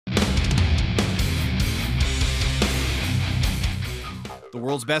The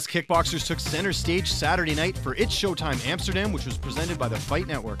world's best kickboxers took center stage Saturday night for its Showtime Amsterdam, which was presented by the Fight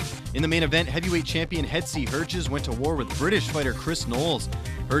Network. In the main event, heavyweight champion Hesdy Gerges went to war with British fighter Chris Knowles.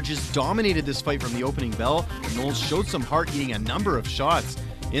 Gerges dominated this fight from the opening bell, and Knowles showed some heart, eating a number of shots.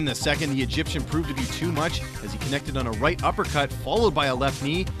 In the second, the Egyptian proved to be too much as he connected on a right uppercut followed by a left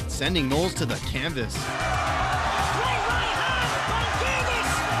knee, sending Knowles to the canvas.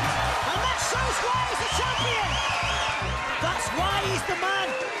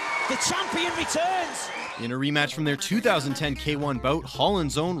 The champion returns! In a rematch from their 2010 K1 bout,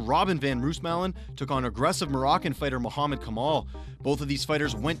 Holland's own Robin van Roosmalen took on aggressive Moroccan fighter Mohamed Kamal. Both of these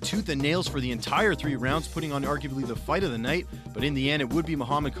fighters went tooth and nails for the entire 3 rounds, putting on arguably the fight of the night, but in the end it would be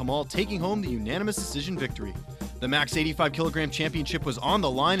Mohamed Kamal taking home the unanimous decision victory. The Max 85 kg championship was on the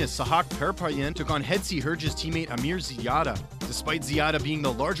line as Sahak Perparyan took on Hesdy Gerges' teammate Amir Ziyada. Despite Ziyada being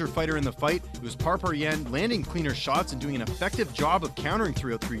the larger fighter in the fight, it was Perparyan landing cleaner shots and doing an effective job of countering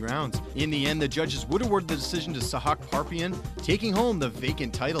throughout 3 rounds. In the end, the judges would award the decision to Sahak Perparyan, taking home the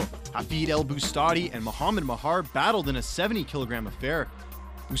vacant title. Hafid El Boustadi and Mohamed Mahar battled in a 70 kg affair.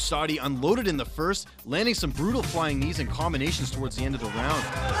 Boustadi unloaded in the first, landing some brutal flying knees and combinations towards the end of the round.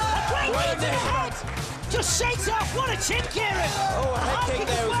 Right in the head! Just shakes off, what a chin, Kieran! Oh, a head kick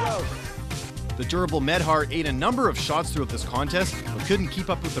there as well. The durable Medhar ate a number of shots throughout this contest, but couldn't keep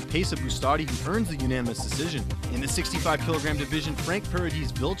up with the pace of Boustadi, who earns the unanimous decision. In the 65 kg division, Frank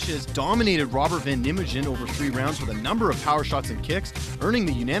Paradis Vilches dominated Robert van Nijmegen over 3 rounds with a number of power shots and kicks, earning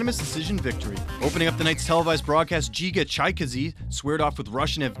the unanimous decision victory. Opening up the night's televised broadcast, Gerges squared off with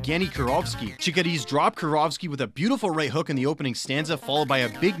Russian Evgeny Kurovsky. Gerges dropped Kurovsky with a beautiful right hook in the opening stanza, followed by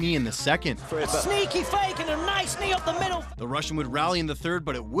a big knee in the second. A sneaky fake and a nice knee up the middle. The Russian would rally in the third,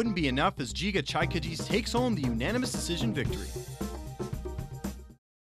 but it wouldn't be enough as Gerges takes home the unanimous decision victory.